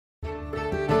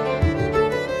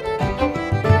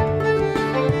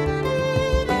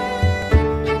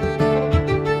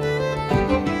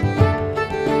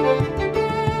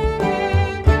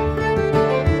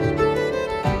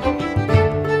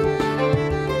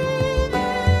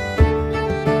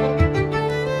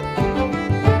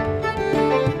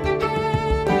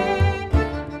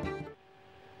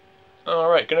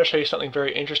to show you something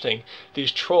very interesting.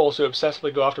 These trolls who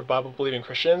obsessively go after Bible-believing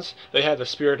Christians, they have the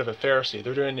spirit of a Pharisee.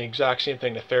 They're doing the exact same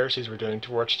thing the Pharisees were doing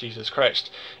towards Jesus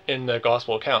Christ in the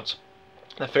Gospel accounts.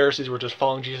 The Pharisees were just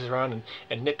following Jesus around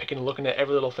and nitpicking and looking at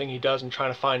every little thing he does and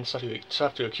trying to find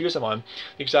stuff to accuse him on.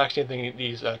 The exact same thing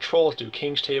these trolls do.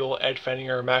 King's Table, Ed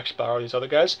Fenninger, Max Bauer, these other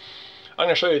guys. I'm going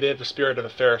to show you they have the spirit of a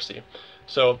Pharisee.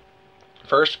 So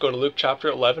first, go to Luke chapter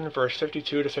 11, verse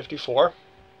 52 to 54.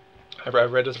 I've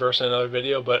read this verse in another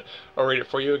video, but I'll read it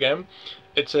for you again.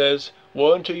 It says,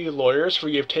 "Woe unto you lawyers, for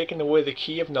ye have taken away the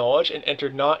key of knowledge, and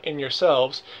entered not in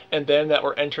yourselves, and them that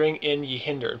were entering in ye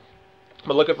hindered."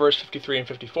 But look at verse 53 and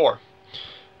 54.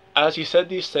 "As he said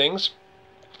these things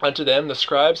unto them, the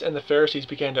scribes and the Pharisees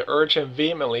began to urge him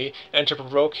vehemently, and to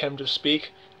provoke him to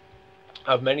speak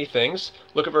of many things."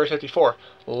 Look at verse 54.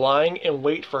 "Lying in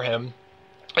wait for him,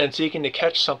 and seeking to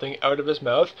catch something out of his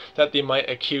mouth, that they might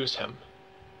accuse him."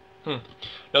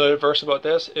 Another verse about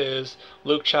this is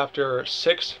Luke chapter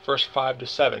 6, verse 5 to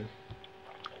 7.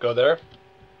 Go there.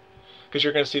 Because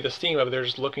you're going to see this theme of they're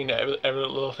just looking at every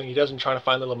little thing he does and trying to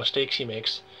find little mistakes he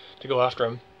makes to go after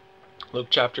him. Luke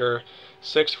chapter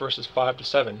 6, verses 5 to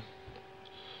 7.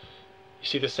 You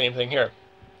see the same thing here.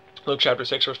 Luke chapter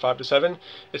 6, verse 5 to 7.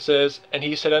 It says, "And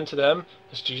he said unto them,"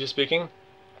 this is Jesus speaking,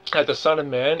 "that the Son of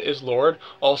Man is Lord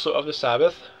also of the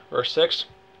Sabbath." Verse 6.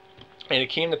 "And it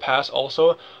came to pass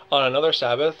also on another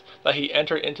Sabbath, that he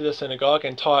entered into the synagogue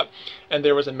and taught, and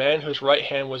there was a man whose right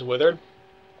hand was withered.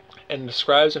 And the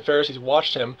scribes and Pharisees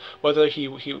watched him, whether he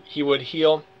would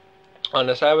heal on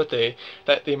the Sabbath day,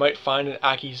 that they might find an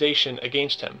accusation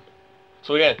against him."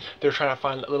 So again, they're trying to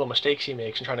find little mistakes he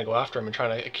makes and trying to go after him and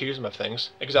trying to accuse him of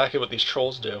things. Exactly what these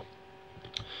trolls do.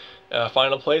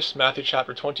 Final place, Matthew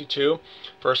chapter 22,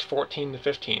 verse 14 to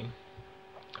 15.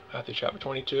 Matthew chapter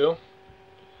 22.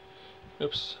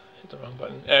 Oops, hit the wrong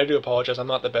button. And I do apologize, I'm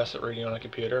not the best at reading on a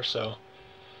computer, so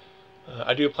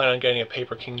I do plan on getting a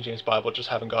paper King James Bible, just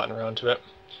haven't gotten around to it.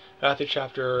 Matthew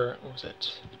chapter, what was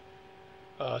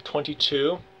it?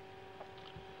 22.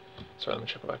 Sorry, let me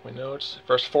check back my notes.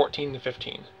 Verse 14 to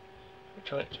 15.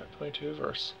 Chapter 22,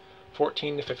 verse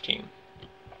 14 to 15.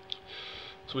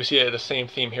 So we see the same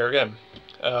theme here again.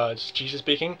 It's Jesus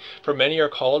speaking. "For many are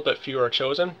called, but few are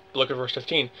chosen." Look at verse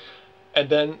 15. "And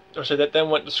then, or so that then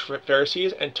went the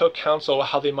Pharisees and took counsel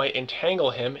how they might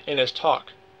entangle him in his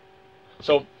talk."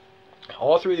 So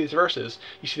all through these verses,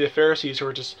 you see the Pharisees who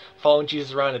are just following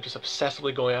Jesus around and just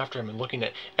obsessively going after him and looking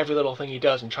at every little thing he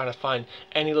does and trying to find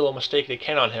any little mistake they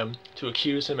can on him to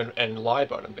accuse him and lie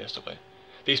about him, basically.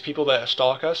 These people that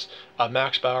stalk us,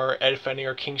 Max Bauer, Ed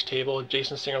Fenninger, King's Table,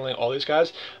 Jason Singerling, all these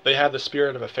guys, they have the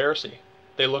spirit of a Pharisee.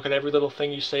 They look at every little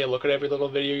thing you say, look at every little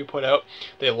video you put out,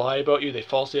 they lie about you, they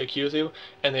falsely accuse you,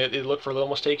 and they look for little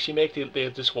mistakes you make. They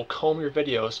just will comb your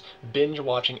videos, binge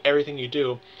watching everything you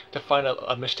do to find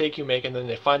a mistake you make, and then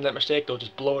they find that mistake, they'll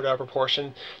just blow it out of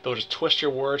proportion, they'll just twist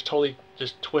your words, totally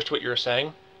just twist what you're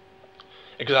saying,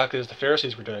 exactly as the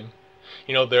Pharisees were doing.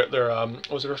 You know, what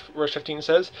was it, verse 15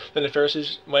 says? "Then the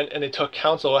Pharisees went and they took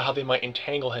counsel how they might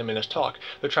entangle him in his talk."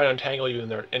 They're trying to entangle you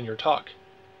in your talk.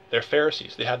 They're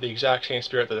Pharisees. They have the exact same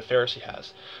spirit that a Pharisee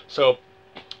has. So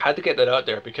I had to get that out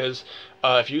there because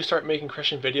if you start making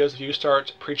Christian videos, if you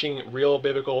start preaching real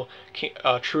biblical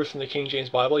truth from the King James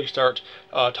Bible, you start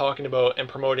talking about and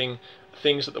promoting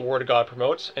things that the Word of God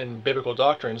promotes and biblical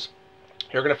doctrines,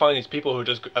 you're going to find these people who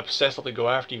just obsessively go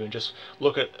after you and just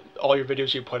look at all your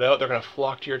videos you put out. They're going to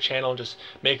flock to your channel and just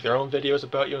make their own videos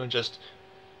about you and just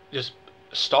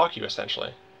stalk you,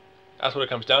 essentially. That's what it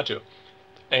comes down to.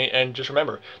 And just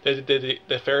remember,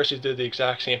 the Pharisees did the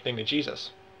exact same thing to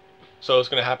Jesus. So it's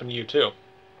going to happen to you too.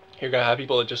 You're going to have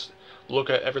people that just look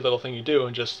at every little thing you do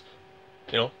and just,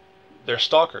 you know, they're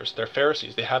stalkers, they're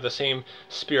Pharisees. They have the same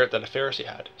spirit that a Pharisee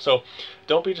had. So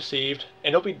don't be deceived,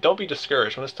 and don't be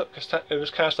discouraged when this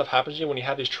kind of stuff happens to you. When you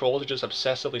have these trolls that just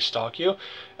obsessively stalk you,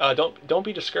 don't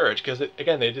be discouraged, because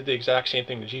again, they did the exact same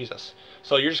thing to Jesus.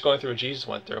 So you're just going through what Jesus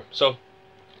went through. So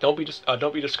don't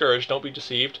be discouraged, don't be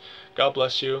deceived. God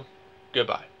bless you.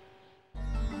 Goodbye.